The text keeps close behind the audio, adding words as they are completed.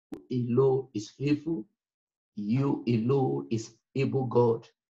alone is faithful. You alone is able, God.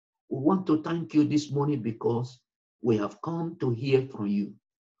 We want to thank you this morning because we have come to hear from you.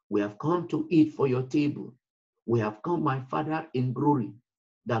 We have come to eat for your table. We have come, my Father, in glory,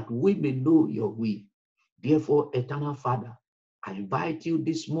 that we may know your will. Therefore, eternal Father, I invite you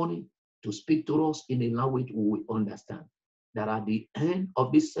this morning to speak to us in a language we will understand. That at the end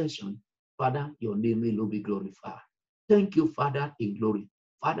of this session, Father, your name will be glorified. Thank you, Father, in glory.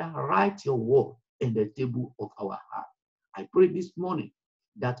 Father, write your word in the table of our heart. I pray this morning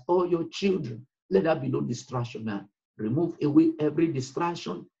that all your children, let there be no distraction now. Remove away every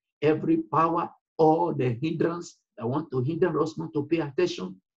distraction, every power, all the hindrance that want to hinder us not to pay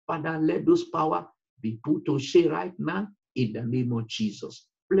attention. Father, let those power be put to shame right now in the name of Jesus.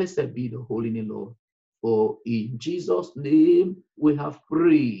 Blessed be the holy name, Lord. For in Jesus' name we have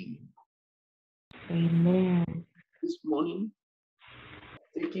prayed. Amen. This morning,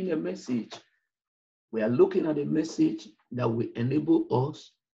 taking a message, we are looking at a message that will enable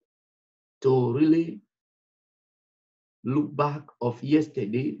us to really look back of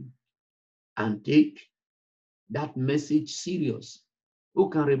yesterday and take that message serious. Who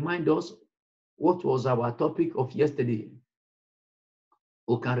can remind us what was our topic of yesterday?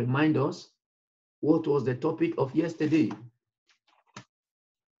 Who can remind us what was the topic of yesterday?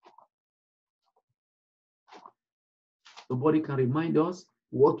 Nobody can remind us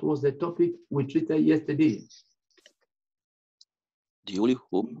what was the topic we treated yesterday? The only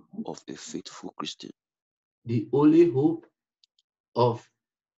hope of a faithful Christian. The only hope of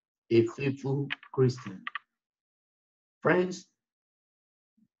a faithful Christian. Friends,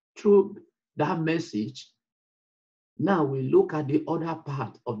 through that message, now we look at the other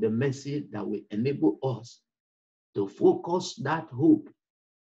part of the message that will enable us to focus that hope,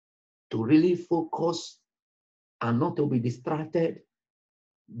 to really focus and not to be distracted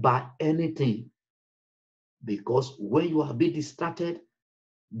by anything. Because when you are being distracted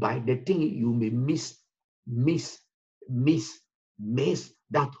by the thing, you may miss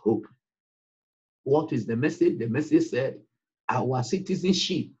that hope. What is the message? The message said, our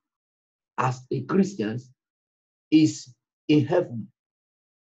citizenship as a Christians is in heaven.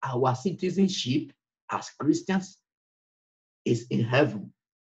 Our citizenship as Christians is in heaven.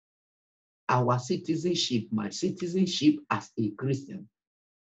 Our citizenship, my citizenship as a Christian,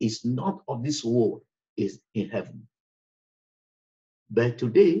 is not of this world, is in heaven. But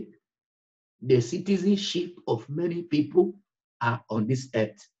today, the citizenship of many people are on this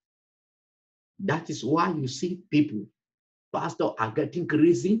earth. That is why you see people, pastors are getting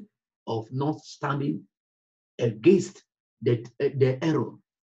crazy of not standing against the error,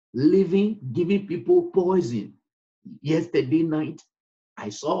 giving people poison. Yesterday night, I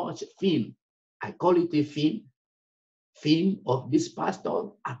saw a film. I call it a film of this pastor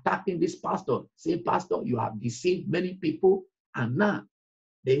attacking this pastor. Say, pastor, you have deceived many people, and now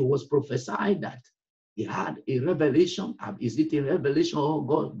there was prophesied that he had a revelation. Is it a revelation? Oh,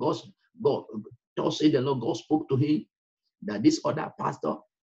 God, say the Lord God spoke to him that this other pastor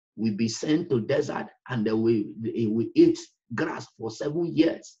will be sent to desert and he will eat grass for 7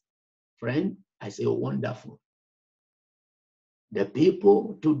 years. Friend, I say, oh, wonderful. The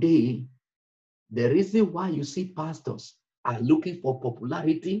people today, the reason why you see pastors are looking for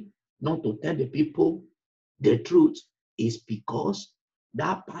popularity, not to tell the people the truth, is because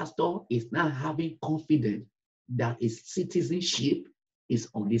that pastor is not having confidence that his citizenship is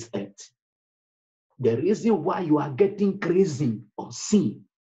on this earth. The reason why you are getting crazy of sin,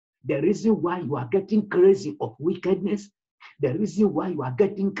 the reason why you are getting crazy of wickedness, the reason why you are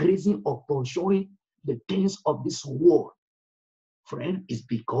getting crazy of pursuing the things of this world, friend, is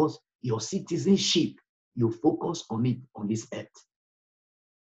because your citizenship, you focus on it on this earth.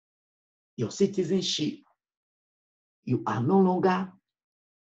 Your citizenship, you are no longer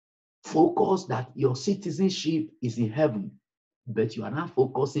focused that your citizenship is in heaven, but you are not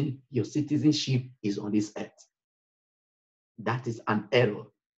focusing your citizenship is on this earth. That is an error.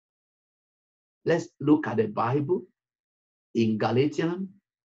 Let's look at the Bible in Galatians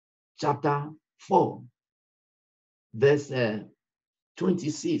chapter 4, verse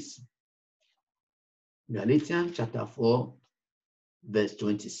 26. Galatians chapter 4, verse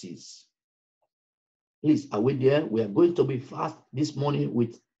 26. Please, are we there? We are going to be fast this morning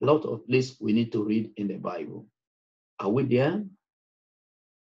with a lot of places we need to read in the Bible. Are we there?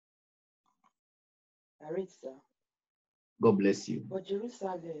 I read, sir. God bless you. But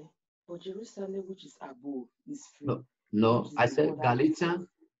Jerusalem, which is above, is free. No, I said Galatians.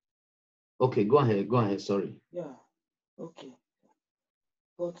 Okay, go ahead, sorry. Yeah, okay.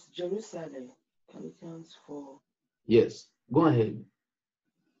 But Jerusalem, Galatians 4. Yes, go ahead.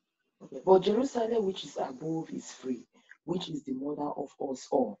 Okay. But Jerusalem, which is above, is free, which is the mother of us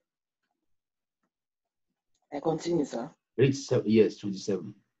all. I continue, sir. Read yes,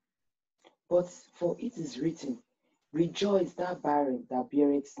 27. But for it is written, rejoice that barren that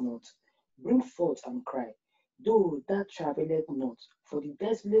beareth not, bring forth and cry, though that travelleth not, for the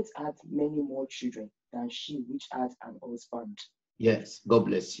desolate hath many more children than she which hath an husband. Yes, God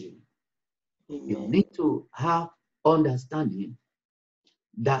bless you. You Amen. need to have understanding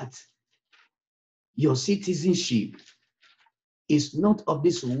that your citizenship is not of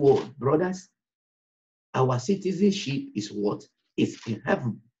this world, brothers. Our citizenship is what? Is in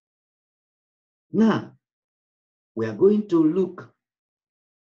heaven. Now, we are going to look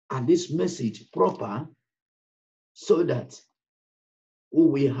at this message proper so that we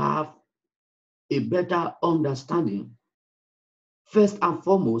will have a better understanding. First and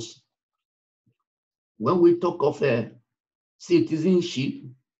foremost, when we talk of citizenship,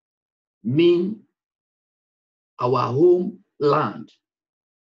 mean our homeland.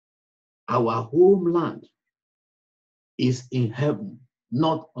 Our homeland is in heaven,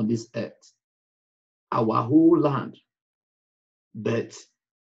 not on this earth. Our whole land. But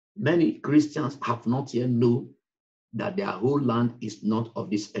many Christians have not yet known that their whole land is not of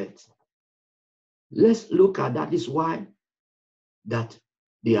this earth. Let's look at that. Is why that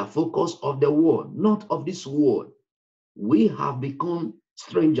they are focused of the world, not of this world. We have become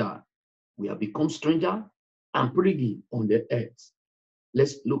stranger. We have become stranger and pilgrim on the earth.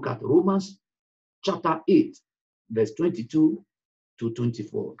 Let's look at Romans chapter 8, verse 22 to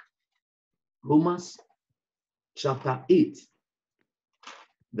 24. Romans chapter 8,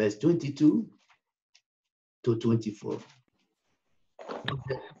 verse 22 to 24.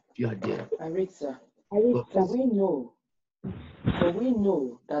 If you are there. I read, sir. God For bless. we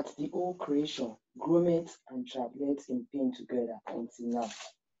know that the whole creation groaneth and travaileth in pain together until now.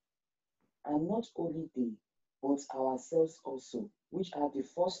 And not only they, but ourselves also, which are the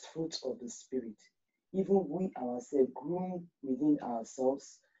first fruits of the Spirit, even we ourselves groan within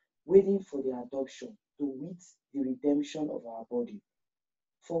ourselves, waiting for the adoption, to wit, the redemption of our body.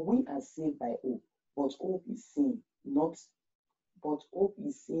 For we are saved by hope, but hope is seen not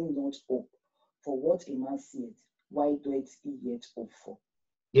hope. For what a man seeth, why doeth he yet hope for?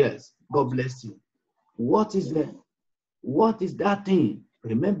 Yes, God bless you. What is the Amen. what is that thing?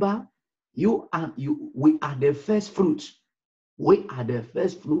 Remember, we are the first fruit. We are the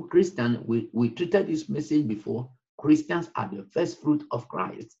first fruit. Christian, we treated this message before. Christians are the first fruit of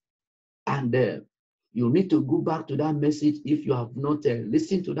Christ. And you need to go back to that message. If you have not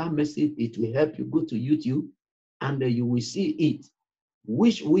listened to that message, it will help you. Go to YouTube and you will see it,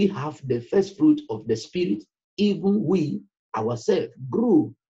 which we have the first fruit of the Spirit. Even we ourselves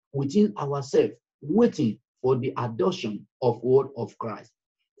grew within ourselves, waiting for the adoption of word of Christ.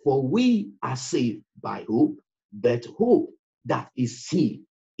 For we are saved by hope, but hope that is seen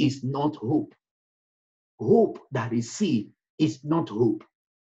is not hope. Hope that is seen is not hope.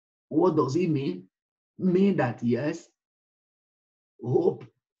 What does it mean? Mean that yes, hope,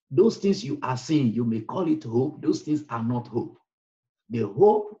 those things you are seeing, you may call it hope, those things are not hope. The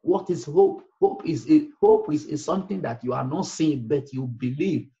hope, what is hope? Hope is something that you are not seeing, but you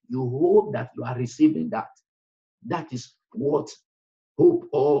believe, you hope that you are receiving that. That is what hope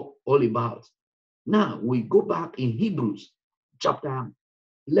all about. Now we go back in Hebrews chapter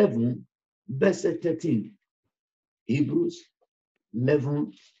 11, verse 13. Hebrews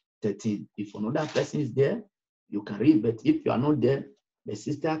 11, 13. If another person is there, you can read, but if you are not there, the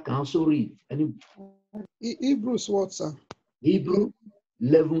sister can also read. Hebrews what, sir? Hebrews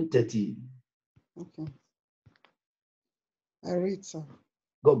 11, 13. Okay. I read, sir.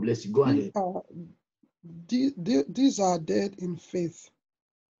 God bless you. Go ahead. These are dead in faith.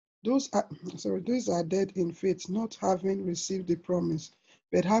 Those are dead in faith, not having received the promise,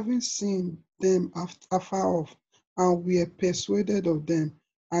 but having seen them afar off, and were persuaded of them,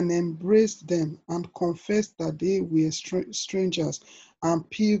 and embraced them, and confessed that they were strangers and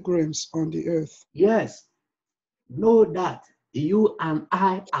pilgrims on the earth. Yes. Know that you and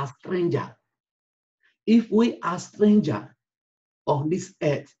I are stranger. If we are stranger on this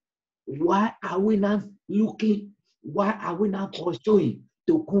earth, why are we not looking? Why are we not pursuing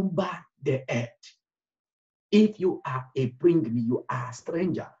to come back the earth? If you are a pilgrim, you are a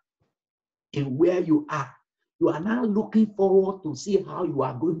stranger in where you are. You are now looking forward to see how you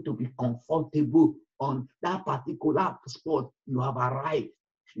are going to be comfortable on that particular spot you have arrived.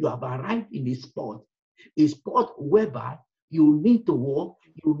 You have arrived in a spot whereby you need to walk,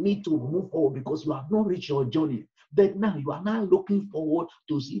 you need to move forward because you have not reached your journey. But now you are now looking forward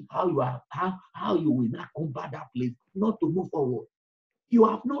to see how you will not come back that place, not to move forward. You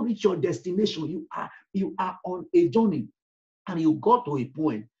have not reached your destination. You are on a journey, and you got to a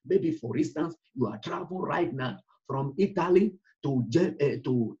point. Maybe, for instance, you are traveling right now from Italy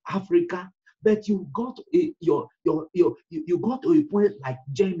to Africa, but you got you got to a point like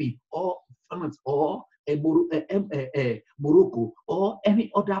Germany or France or Morocco or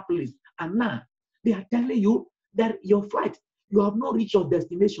any other place, and now they are telling you that your flight, you have not reached your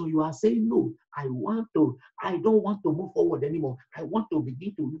destination. You are saying, no, I don't want to move forward anymore. I want to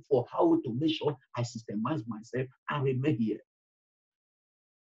begin to look for how to make sure I systemize myself and remain here.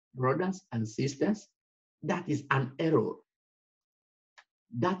 Brothers and sisters, that is an error.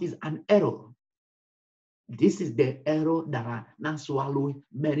 That is an error. This is the error that are now swallowing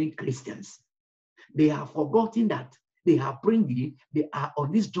many Christians. They have forgotten that they are praying, they are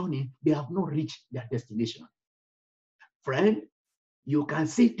on this journey, they have not reached their destination. Friend, you can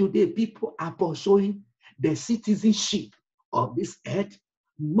see today people are pursuing the citizenship of this earth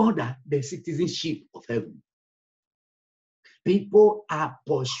more than the citizenship of heaven. People are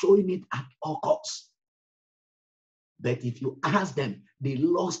pursuing it at all costs. But if you ask them, they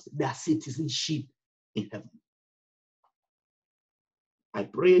lost their citizenship in heaven. I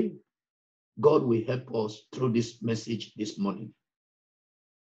pray God will help us through this message this morning.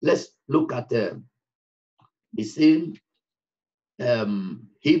 Let's look at the same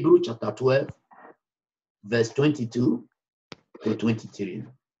Hebrew chapter 12, verse 22 to 23.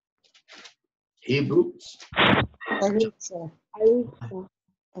 Hebrews. I read, sir. I read, sir.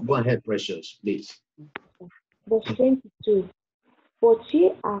 Go ahead, precious, please. Verse 22. But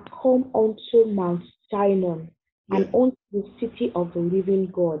ye are come unto Mount Sinai, and unto the city of the living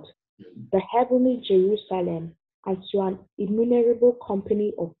God, the heavenly Jerusalem, and to an innumerable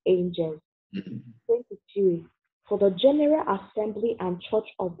company of angels. 23. For the general assembly and church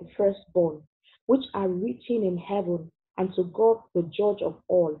of the firstborn, which are written in heaven, and to God the judge of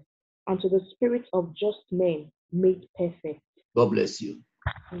all, and to the spirits of just men made perfect. God bless you.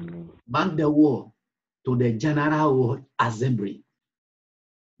 Amen. Mark the word to the general assembly.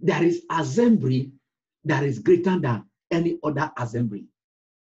 There is assembly that is greater than any other assembly.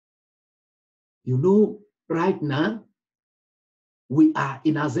 You know, right now, we are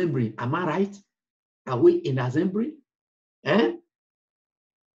in assembly. Am I right? Are we in assembly? Eh?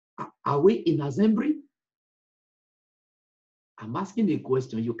 Are we in assembly? I'm asking a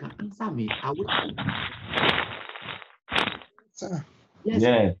question. You can answer me. Are we? Sir. Yes,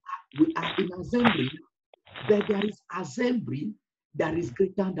 Yes. we are in assembly, but there is assembly that is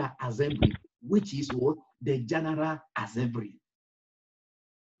greater than assembly, which is what? The general assembly.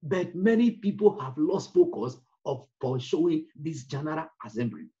 But many people have lost focus of pursuing this general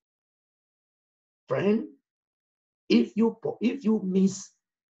assembly. Friend, if you miss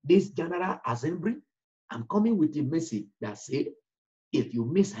this general assembly, I'm coming with a message that says, if you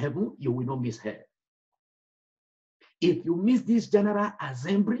miss heaven, you will not miss hell. If you miss this general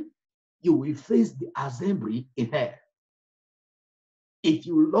assembly, you will face the assembly in hell. If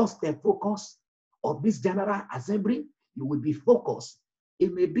you lost the focus of this general assembly, you will be focused.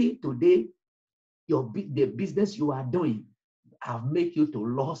 It may be today the business you are doing have made you to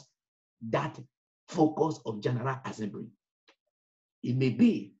lose that focus of general assembly. It may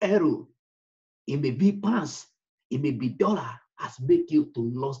be error, it may be pounds, it may be dollar has made you to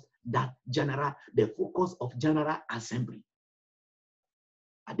lose that the focus of general assembly.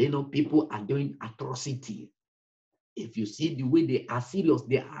 I don't know, people are doing atrocity. If you see the way they are serious,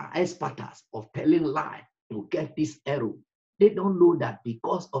 they are experts of telling lie to get this error. They don't know that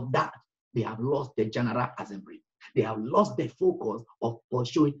because of that, they have lost the general assembly. They have lost the focus of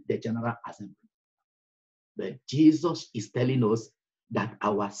pursuing the general assembly. But Jesus is telling us that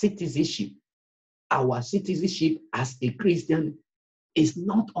our citizenship as a Christian is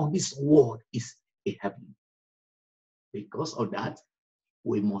not on this world, it's in heaven. Because of that,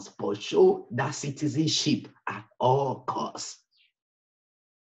 we must pursue that citizenship at all costs.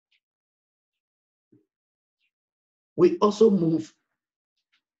 We also move,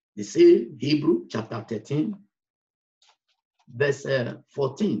 they say Hebrew chapter 13, verse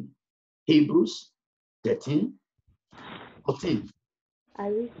 14. Hebrews 13, 14. I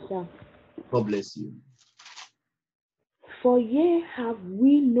read, sir. God bless you. For yea have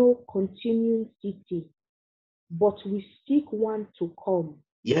we no continuing city, but we seek one to come.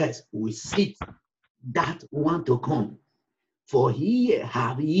 Yes, we seek that one to come. For here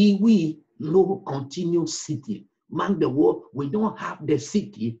have we no continuous city. Mark the word, we don't have the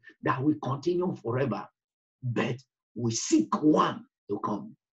city that will continue forever, but we seek one to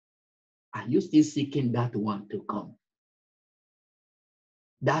come. Are you still seeking that one to come?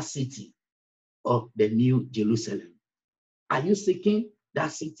 That city of the new Jerusalem. Are you seeking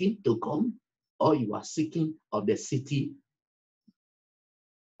that city to come, or you are seeking of the city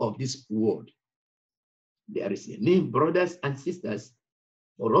of this world. There is a need, brothers and sisters,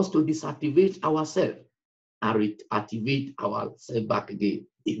 for us to disactivate ourselves and reactivate ourselves back again.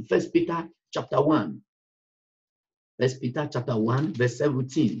 In 1 Peter chapter 1, 1 Peter chapter 1, verse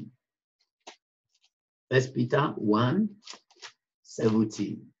 17. 1 Peter 1,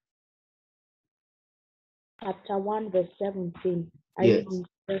 17. Chapter 1, verse 17. I Yes. read in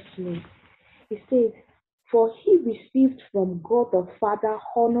verse name. It says, "For he received from God the Father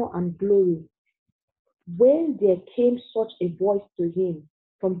honor and glory, when there came such a voice to him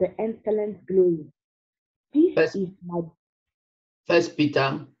from the excellent glory. This First, is my..." 1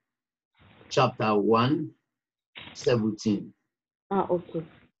 Peter chapter 1, 17. Okay.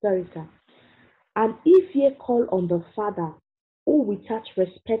 Sorry, sir. "And if ye call on the Father, who without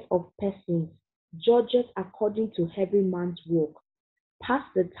respect of persons judges according to every man's work, pass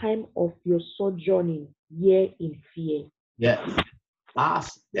the time of your sojourning here in fear." Yes.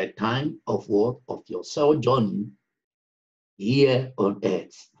 Pass the time of what? Of your sojourning here on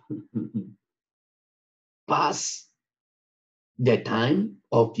earth. Pass the time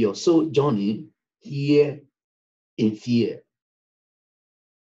of your sojourning here in fear.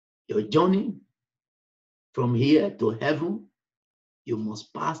 Your journey from here to heaven, you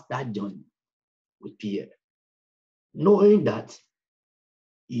must pass that journey with fear, knowing that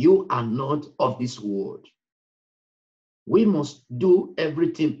you are not of this world. We must do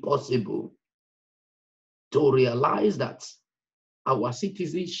everything possible to realize that our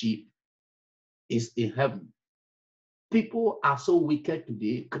citizenship is in heaven. People are so wicked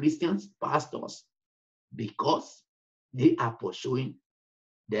today, Christians, pastors, because they are pursuing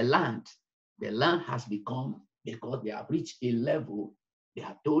the land. The land has become, because they have reached a level, they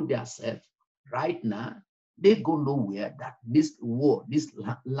have told themselves, right now, they go nowhere, that this world, this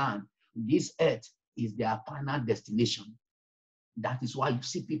land, this earth is their final destination. That is why you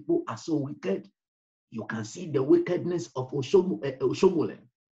see people are so wicked. You can see the wickedness of Oshomole,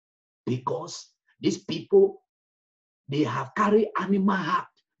 because these people, they have carried animal heart,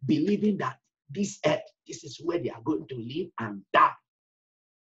 believing that this earth, this is where they are going to live and die.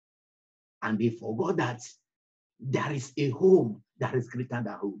 And they forgot that there is a home that is greater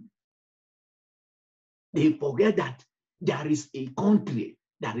than home. They forget that there is a country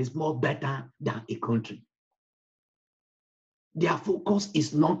that is more better than a country. Their focus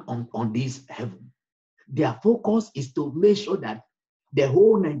is not on this heaven. Their focus is to make sure that the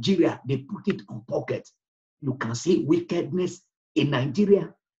whole Nigeria, they put it on pocket. You can see wickedness in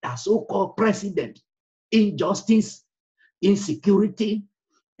Nigeria, that so-called president, injustice, insecurity,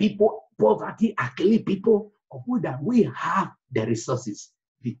 people, poverty are killing people, of who that we have the resources,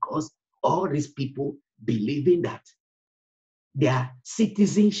 because all these people believing that their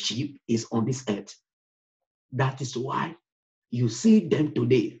citizenship is on this earth. That is why you see them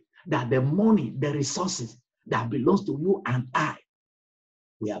today, that the money, the resources that belongs to you and I,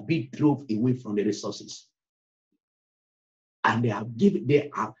 we are being drove away from the resources. And they have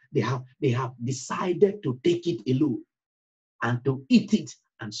decided to take it alone and to eat it,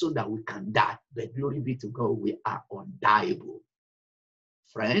 and so that we can die. But glory be to God, we are undiable.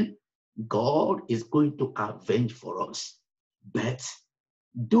 Friend, God is going to avenge for us. But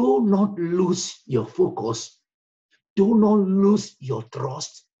do not lose your focus. Do not lose your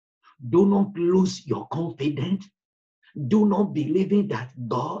trust. Do not lose your confidence. Do not believe in that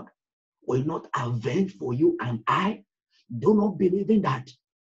God will not avenge for you and I. Do not believe in that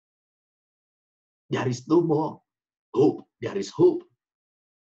there is no more hope. There is hope.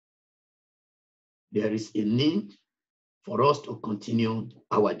 There is a need for us to continue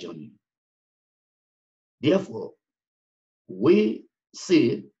our journey. Therefore, we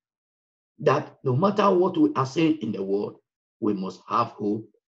say that no matter what we are saying in the world, we must have hope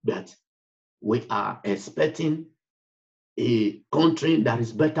that we are expecting a country that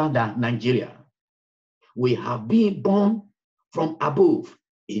is better than Nigeria. We have been born from above.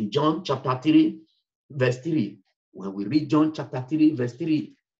 In John chapter 3, verse 3, when we read John chapter 3, verse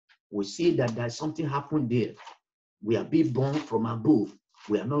 3, we see that there's something happened there. We are being born from above.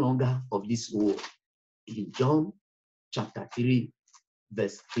 We are no longer of this world. In John chapter 3,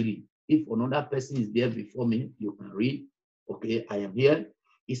 verse 3. If another person is there before me, you can read. Okay, I am here.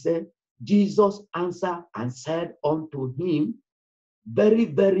 He said, Jesus answered and said unto him, very,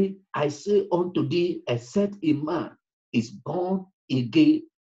 very, I say unto thee, except a man is born again,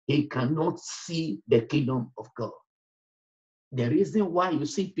 he cannot see the kingdom of God. The reason why you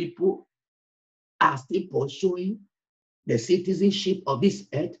see people are still pursuing the citizenship of this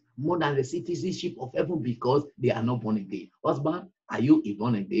earth more than the citizenship of heaven, because they are not born again. Husband Are you a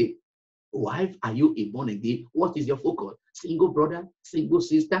born again? Wife, are you a born again? What is your focus? Single brother, single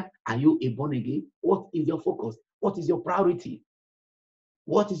sister, are you a born again? What is your focus? What is your priority?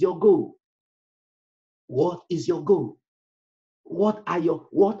 What is your goal? What is your goal? What are your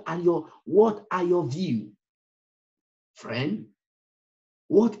view? Friend,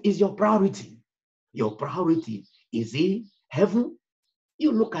 what is your priority? Your priority, is it heaven?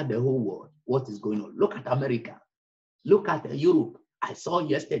 You look at the whole world. What is going on? Look at America. Look at Europe. I saw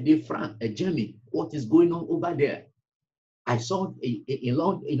yesterday France, Germany. What is going on over there? I saw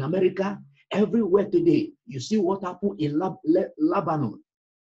in America, everywhere today. You see what happened in Lebanon.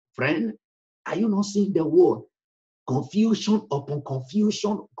 Friend, are you not seeing the world? Confusion upon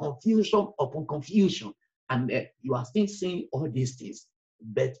confusion, confusion upon confusion. And you are still seeing all these things,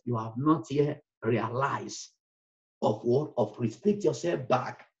 but you have not yet realized of what? Of respect yourself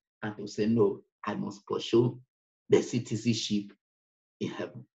back and to say, no, I must pursue the citizenship in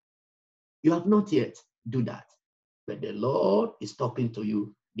heaven. You have not yet do that. But the Lord is talking to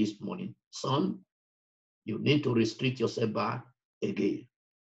you this morning. Son, you need to restrict yourself back again.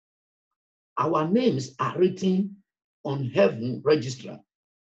 Our names are written on heaven register.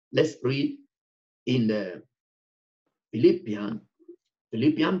 Let's read in the Philippians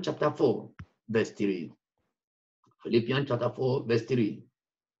chapter 4, verse 3. Philippians chapter 4, verse 3.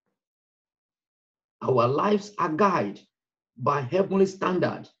 Our lives are guided by heavenly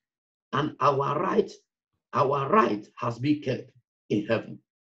standard, and our right has been kept in heaven.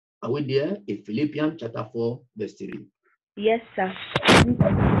 Are we there? In Philippians chapter 4, verse 3. Yes, sir.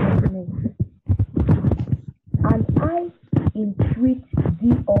 And I entreat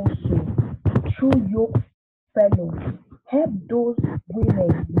thee also, through your fellow, help those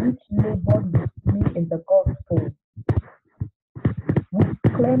women which labor with me in the gospel, with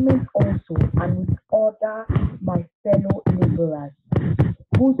Clement also, and with other my fellow laborers,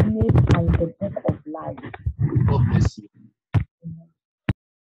 whose names are in the book of life. God bless you.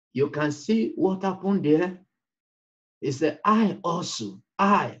 You can see what happened there. It said, I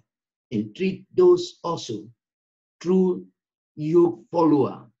entreat those also through your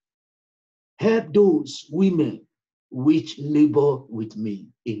follower. Help those women which labor with me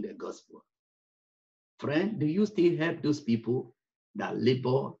in the gospel. Friend, do you still help those people that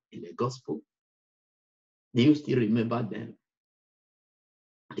labor in the gospel? Do you still remember them?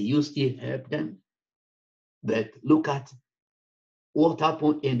 Do you still help them? But look at what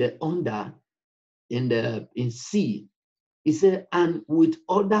happened in C. He said, and with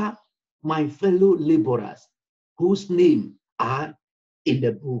other my fellow laborers, whose name are in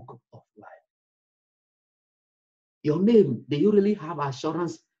the book of life. Your name, do you really have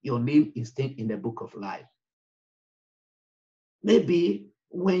assurance your name is still in the book of life? Maybe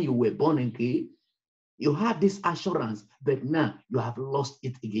when you were born again, you had this assurance, but now you have lost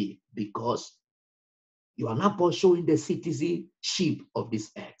it again because you are not pursuing the citizenship of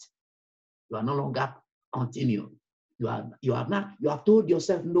this earth. You are no longer continuing. You have told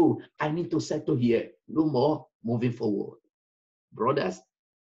yourself, no, I need to settle here. No more moving forward. Brothers,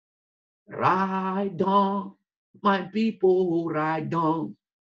 ride on, my people, ride on.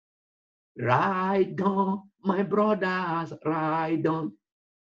 Ride on, my brothers, ride on.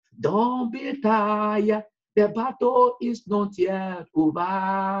 Don't be tired, the battle is not yet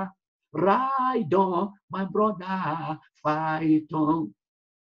over. Ride on, my brother, fight on.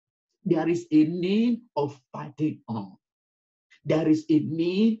 There is a need of fighting on. There is a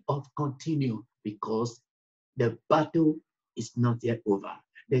need of continue because the battle is not yet over.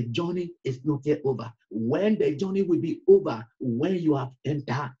 The journey is not yet over. When the journey will be over, when you have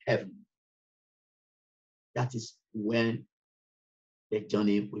entered heaven, that is when the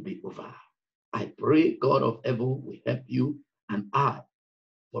journey will be over. I pray God of heaven will help you and I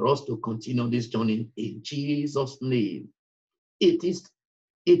for us to continue this journey in Jesus' name. It is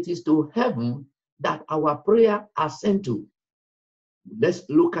to heaven that our prayer are sent to. Let's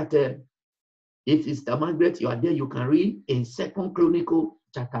look at if Sister Margaret, you are there, you can read in 2 Chronicles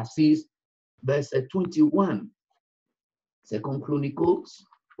chapter 6, verse 21. 2 Chronicles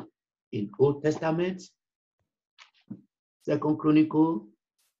in Old Testament, 2 Chronicles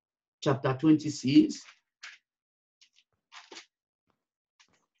chapter 26.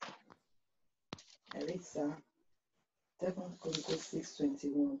 I read, sir. 2 Chronicles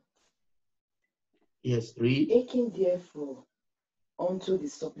 6:21. Yes, read. Taking therefore unto the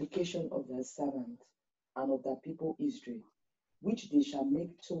supplication of thy servant and of the people Israel, which they shall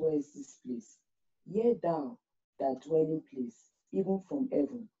make towards this place, hear thou thy dwelling place, even from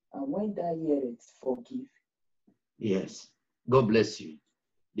heaven, and when thou hearest, forgive. Yes. God bless you.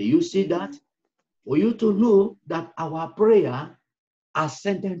 Do you see that? For you to know that our prayer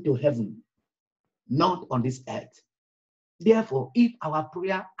ascended to heaven, not on this earth. Therefore, if our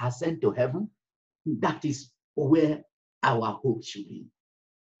prayer ascend to heaven, that is where our hope should be.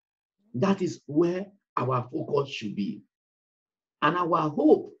 That is where our focus should be. And our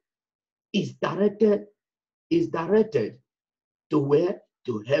hope is directed to where?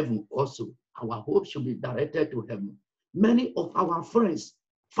 To heaven also. Our hope should be directed to heaven. Many of our friends,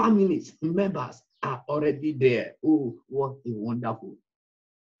 families, members are already there. Oh, what a wonderful.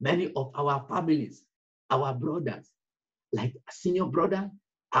 Many of our families, our brothers, like senior brother,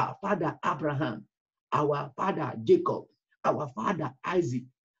 our father Abraham, our father Jacob, our father Isaac,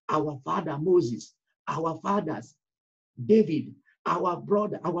 our father Moses, our fathers David, our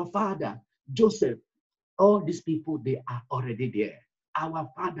brother, our father Joseph, all these people, they are already there. Our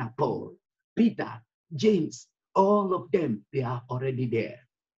father Paul, Peter, James, all of them, they are already there.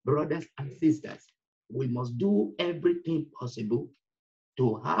 Brothers and sisters, we must do everything possible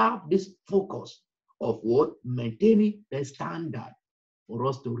to have this focus of what? Maintaining the standard for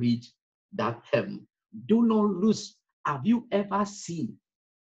us to reach that heaven. Do not lose. Have you ever seen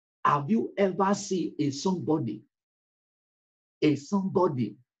a somebody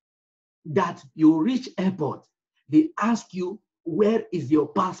that you reach airport, they ask you, where is your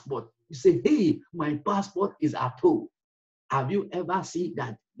passport? You say, hey, my passport is at home. Have you ever seen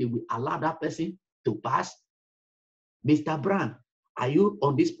that they will allow that person to pass? Mr. Brown, are you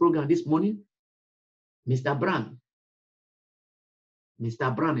on this program this morning? Mr. Brown,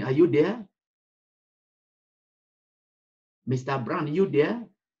 are you there? Mr. Brown, are you there?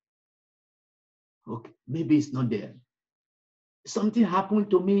 Okay, maybe it's not there. Something happened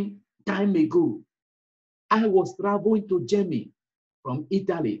to me time ago. I was traveling to Germany from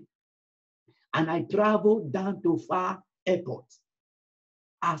Italy, and I traveled down to far airport.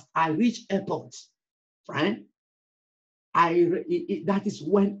 As I reached airport, friend, that is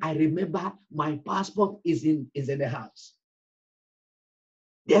when I remember my passport is in the house.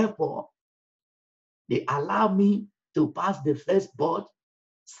 Therefore, they allow me to pass the first board.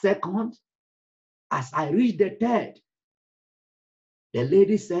 Second, as I reached the third, the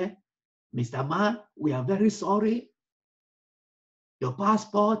lady said, Mr. Man, we are very sorry. Your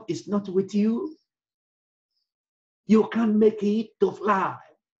passport is not with you. You can't make it to fly.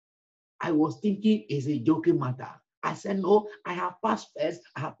 I was thinking it's a joking matter. I said, no, I have passed first,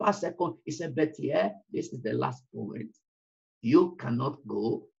 I have passed second. He said, but here, this is the last moment. You cannot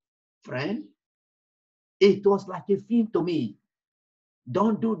go, friend. It was like a film to me.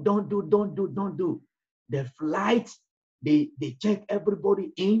 Don't do. The flight, they check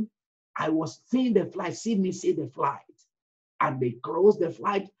everybody in. I was seeing the flight, see the flight. And they close the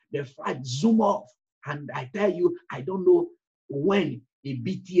flight zoom off. And I tell you, I don't know when a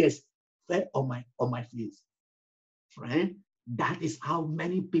BTS fell on my face. Friend, that is how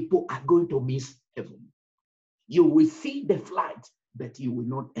many people are going to miss heaven. You will see the flight, but you will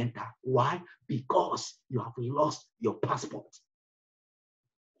not enter. Why? Because you have lost your passport.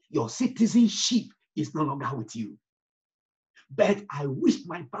 Your citizenship is no longer with you. But I wish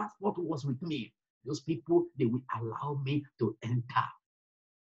my passport was with me. Those people, they will allow me to enter.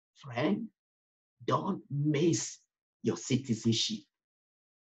 Friend, don't miss your citizenship.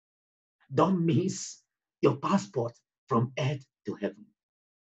 Don't miss your passport from earth to heaven.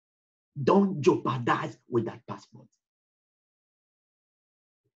 Don't jeopardize with that passport.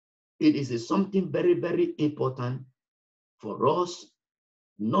 It is something very, very important for us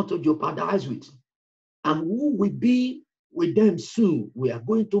not to jeopardize with. And who will be with them soon? We are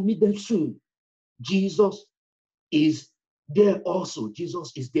going to meet them soon. Jesus is there also.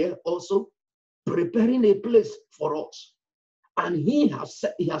 Jesus is there also, preparing a place for us. And he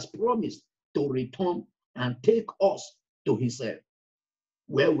has promised to return and take us to himself.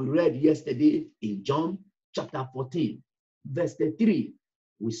 Where we read yesterday in John chapter 14, verse 3,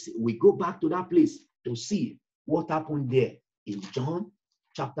 we go back to that place to see what happened there in John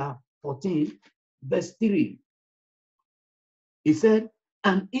chapter 14, verse 3. He said,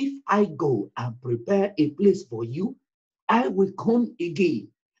 and if I go and prepare a place for you, I will come again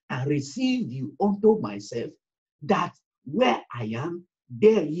and receive you unto myself, that where I am,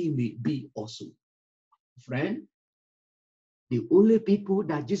 there ye may be also. Friend, the only people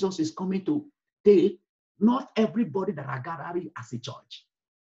that Jesus is coming to take, not everybody that are gathering as a church.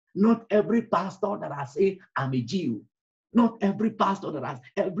 Not every pastor that I say, I'm a Jew. Not every pastor that has,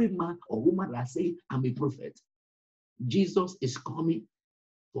 every man or woman that I say, I'm a prophet. Jesus is coming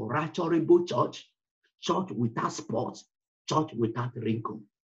for rapturable church, church without spots, church without wrinkle,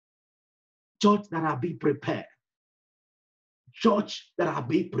 church that are being prepared, church that are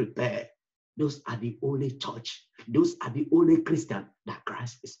being prepared. Those are the only church. Those are the only Christian that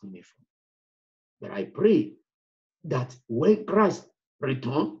Christ is coming from. But I pray that when Christ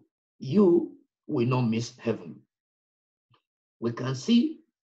returns, you will not miss heaven. We can see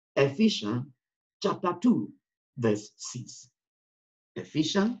Ephesians chapter 2, verse 6.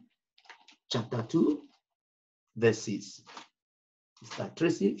 Ephesians chapter 2, verse 6. Mr.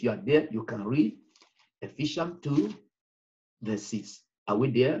 Tracy, if you are there, you can read Ephesians 2, verse 6. Are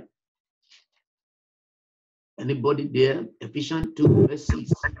we there? Anybody there? Ephesians 2, verse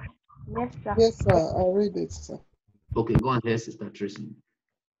 6. Yes, sir. Yes, sir. I read it, sir. Okay, go ahead, Sister Tracy.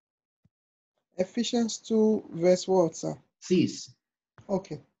 Ephesians 2, verse what, sir? 6.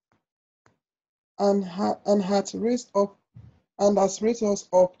 Okay. And hath raised up and has raised us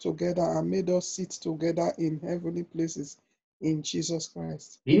up together and made us sit together in heavenly places in Jesus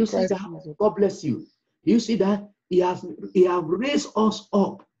Christ. Do In you see Christ that? Jesus. God bless you. Do you see that? He has raised us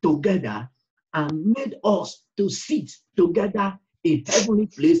up together and made us to sit together in heavenly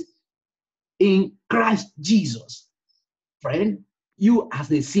place in Christ Jesus. Friend, you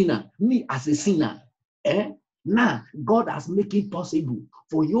as a sinner, me as a sinner, now God has made it possible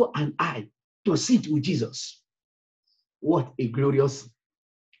for you and I to sit with Jesus. What a glorious,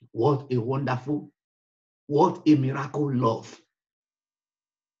 what a wonderful, what a miracle love.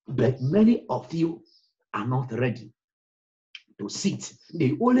 But many of you are not ready to sit.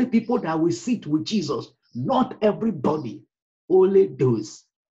 The only people that will sit with Jesus, not everybody, only those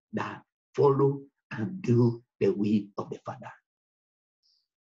that follow and do the will of the Father.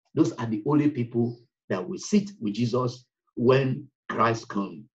 Those are the only people that will sit with Jesus when Christ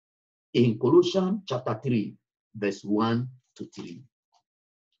comes. In Colossians chapter 3, verse 1 to 3.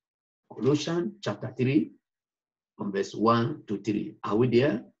 Colossians chapter 3, from verse 1 to 3. Are we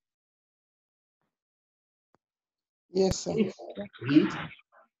there? Yes, sir. Read.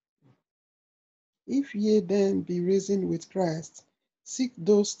 If ye then be risen with Christ, seek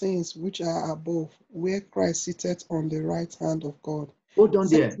those things which are above, where Christ sitteth on the right hand of God. Hold on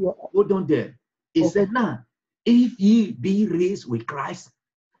Set there. your Hold on there. It Okay. said, now, if ye be raised with Christ,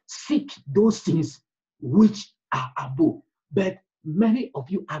 seek those things which are above. But many of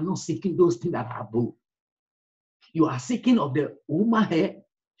you are not seeking those things that are above. You are seeking of the woman hair.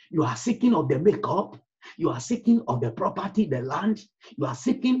 You are seeking of the makeup. You are seeking of the property, the land. You are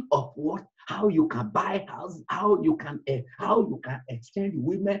seeking of what, how you can buy house, how you can exchange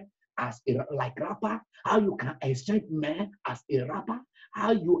women as like rapper, how you can exchange men as a rapper,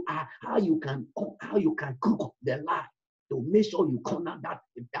 how you can cook the lie to make sure you corner that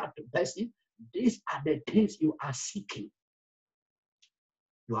person. These are the things you are seeking.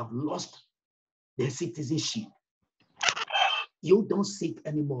 You have lost the citizenship. You don't seek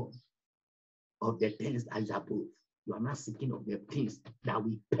anymore of the things that is above. You are not seeking of the things that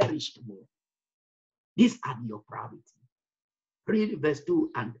will perish tomorrow. These are your priority. Read verse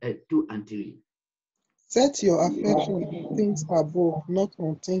 2 and 3. Set your affection on things above, not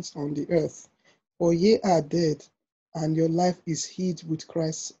on things on the earth. For ye are dead, and your life is hid with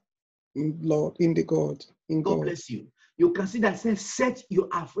Christ in God. God bless you. You can see that says, set your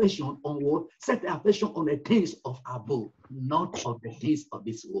affection on what? Set the affection on the things of above, not of the things of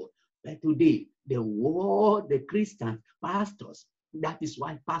this world. But today, the world, the Christian pastors, that is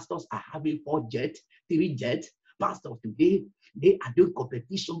why pastors are having 4 jets, 3 jets. Pastors today, they are doing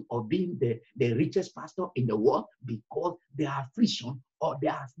competition of being the richest pastor in the world because their affliction or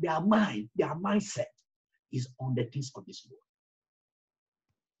their mindset is on the things of this world.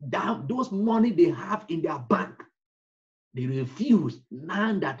 That those money they have in their bank, they refuse.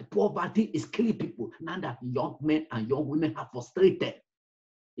 Now that poverty is killing people, now that young men and young women are frustrated,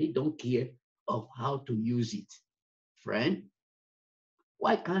 they don't care of how to use it. Friend,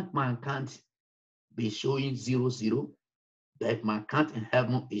 why can't my account be showing 0, but my account in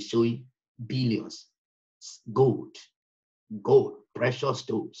heaven is showing billions? Gold, precious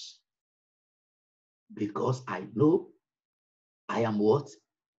stones. Because I know I am what?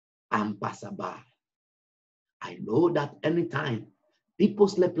 I'm passerby. I know that anytime people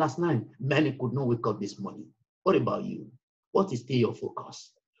slept last night, many could not wake up this morning. What about you? What is still your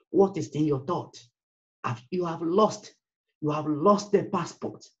focus? What is still your thought? You have lost the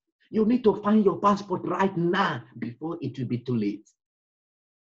passport. You need to find your passport right now before it will be too late.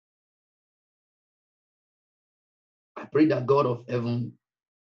 I pray that God of heaven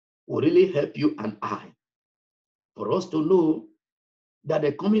will really help you and I, for us to know that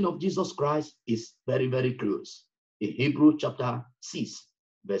the coming of Jesus Christ is very, very close. In Hebrews chapter 6,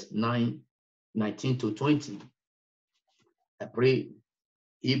 verse 19 to 20. I pray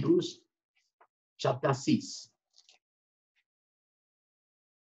Hebrews chapter 6,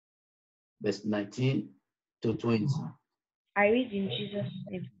 verse 19 to 20. I read in Jesus'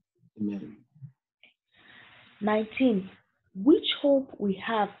 name. Amen. 19. Which hope we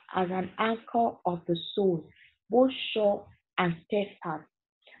have as an anchor of the soul, both sure and steadfast,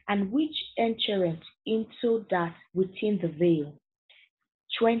 and which entereth into that within the veil.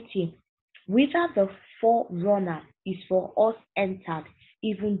 20. Whither the forerunner is for us entered,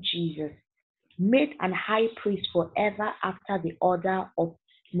 even Jesus, made an high priest forever after the order of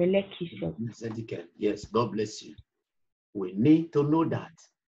Melchizedek. Yes, God bless you. We need to know that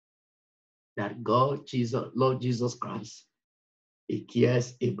God, Jesus, Lord Jesus Christ, He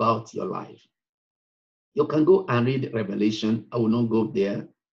cares about your life. You can go and read Revelation. I will not go there.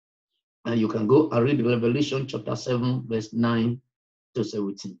 And you can go and read Revelation chapter 7, verse 9 to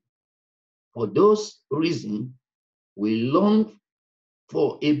 17. For those reasons, we long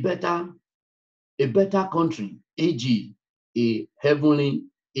for a better country, e.g., a heavenly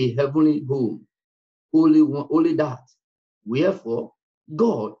home, only that. Wherefore,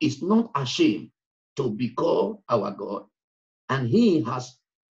 God is not ashamed to be called our God, and He has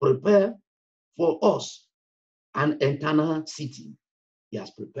prepared for us an eternal city. He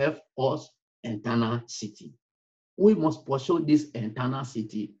has prepared for us an eternal city. We must pursue this eternal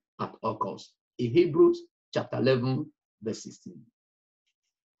city at all costs. In Hebrews chapter 11, verse 16.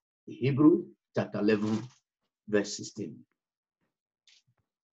 In Hebrews chapter 11, verse 16.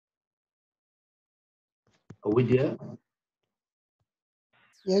 Are we there?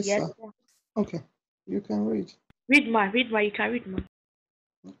 Yes, Yes, sir. sir. Okay, you can read. Read ma, you can read ma.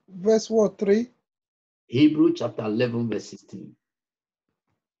 Verse what, 3? Hebrews chapter 11, verse 16.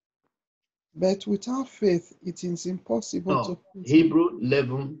 But without faith, it is impossible to No, please him. Hebrews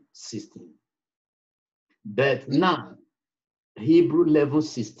 11, 16. But now, Hebrews 11,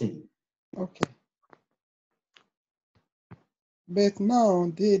 16. Okay. But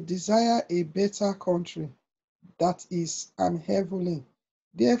now they desire a better country, that is an heavenly.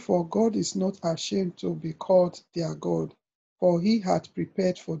 Therefore, God is not ashamed to be called their God, for he had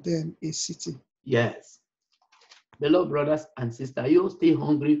prepared for them a city. Yes. Beloved brothers and sisters, you stay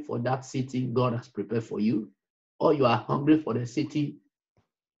hungry for that city God has prepared for you, or you are hungry for the city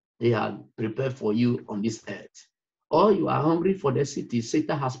He has prepared for you on this earth, or you are hungry for the city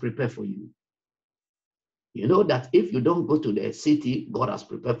Satan has prepared for you. You know that if you don't go to the city God has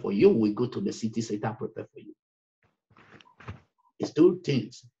prepared for you, we go to the city Satan prepared for you. It's two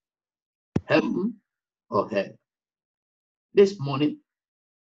things, heaven or hell. This morning,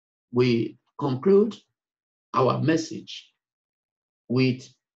 we conclude our message with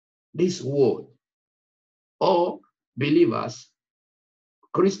this word. All believers,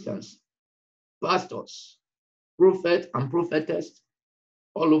 Christians, pastors, prophets, and prophetess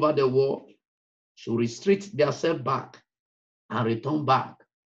all over the world should restrict themselves back and return back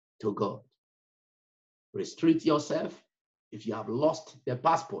to God. Restrict yourself. If you have lost the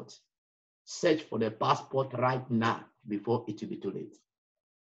passport, search for the passport right now before it will be too late.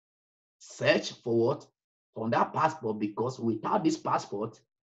 Search for what? For that passport, because without this passport,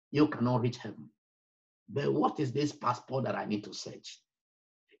 you cannot reach heaven. But what is this passport that I need to search?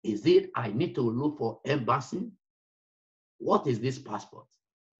 Is it I need to look for embassy? What is this passport?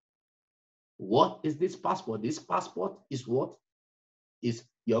 What is this passport? This passport is what? Is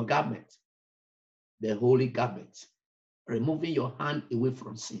your garment, the holy garment, removing your hand away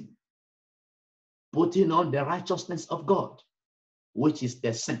from sin, putting on the righteousness of God, which is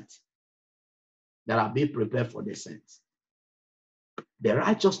the saint that are being prepared for the saints. The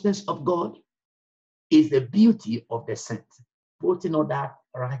righteousness of God is the beauty of the saint, putting on that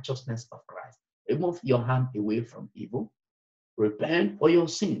righteousness of Christ. Remove your hand away from evil, repent for your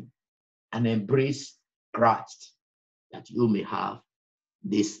sin, and embrace Christ, that you may have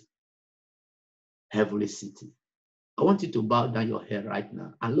this heavenly city. I want you to bow down your head right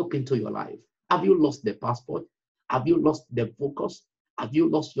now and look into your life. Have you lost the passport? Have you lost the focus? Have you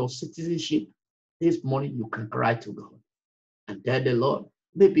lost your citizenship? This morning you can cry to God and tell the Lord,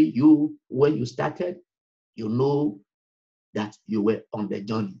 maybe you, when you started, you know that you were on the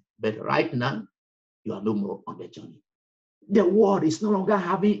journey, but right now you are no more on the journey. The word is no longer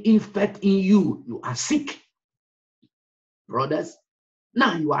having effect in you. You are sick. Brothers,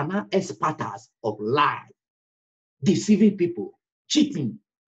 now you are now experts of lie, deceiving people, cheating.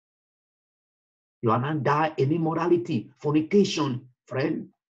 You are not die in immorality, fornication. Friend,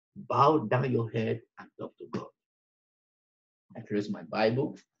 bow down your head and talk to God. I close my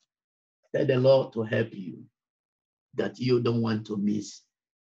Bible. Tell the Lord to help you, that you don't want to miss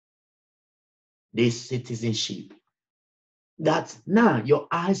this citizenship. That now your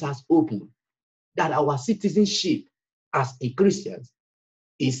eyes has opened, that our citizenship as a Christian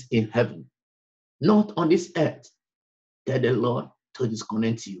is in heaven. not on this earth. Tell the Lord to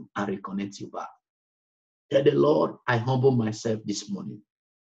disconnect you and reconnect you back. Tell the Lord, I humble myself this morning.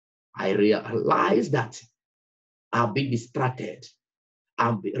 I realize that I've been distracted.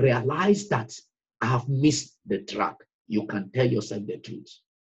 I've realized that I have missed the track. You can tell yourself the truth,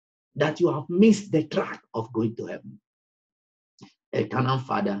 that you have missed the track of going to heaven. Eternal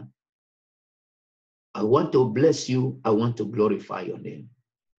Father, I want to bless you. I want to glorify your name.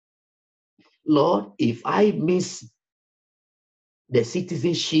 Lord, if I miss the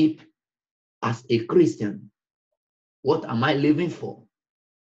citizenship as a Christian, what am I living for?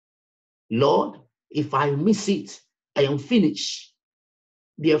 Lord, if I miss it, I am finished.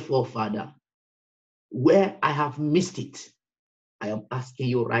 Therefore, Father, where I have missed it, I am asking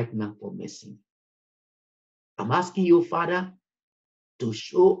you right now for mercy. I'm asking you, Father, to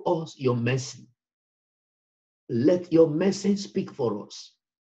show us your mercy. Let your mercy speak for us.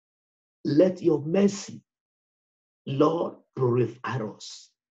 Let your mercy, Lord, purify us.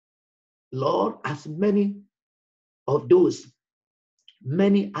 Lord, as many of those,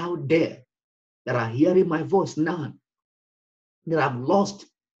 many out there that are hearing my voice now, that have lost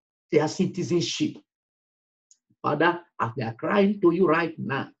their citizenship, Father, as they are crying to you right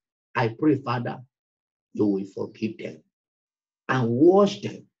now, I pray, Father, you will forgive them and wash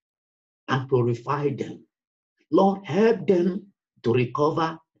them and purify them. Lord, help them to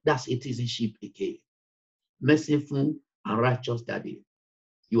recover that citizenship again. Merciful and righteous Daddy,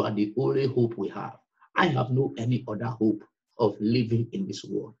 you are the only hope we have. I have no any other hope of living in this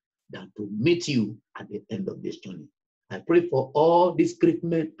world than to meet you at the end of this journey. I pray for all these great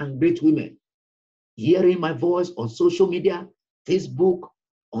men and great women hearing my voice on social media, Facebook,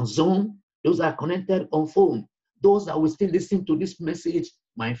 on Zoom, those that are connected on phone, those that will still listen to this message,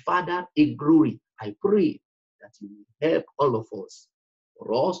 my Father in glory, I pray that you will help all of us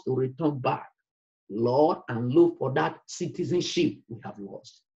for us to return back, Lord, and look for that citizenship we have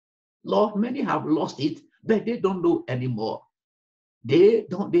lost. Lord, many have lost it, but they don't know anymore. They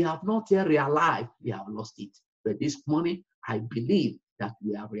have not yet realized they have lost it. But this morning, I believe that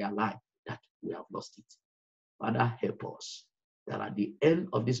we have realized that we have lost it. Father, help us that at the end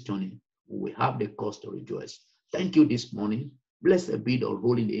of this journey, we will have the cause to rejoice. Thank you this morning. Blessed be the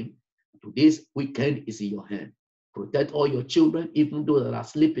holy name. Today's weekend is in your hand. Protect all your children, even those that are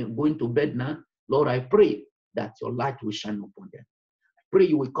sleeping, going to bed now. Lord, I pray that your light will shine upon them. I pray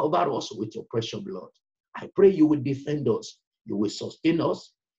you will cover us with your precious blood. I pray you will defend us. You will sustain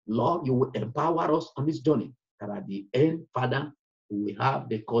us. Lord, you will empower us on this journey. That at the end, Father, we will have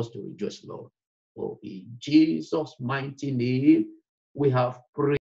the cause to rejoice, Lord. For in Jesus' mighty name, we have prayed.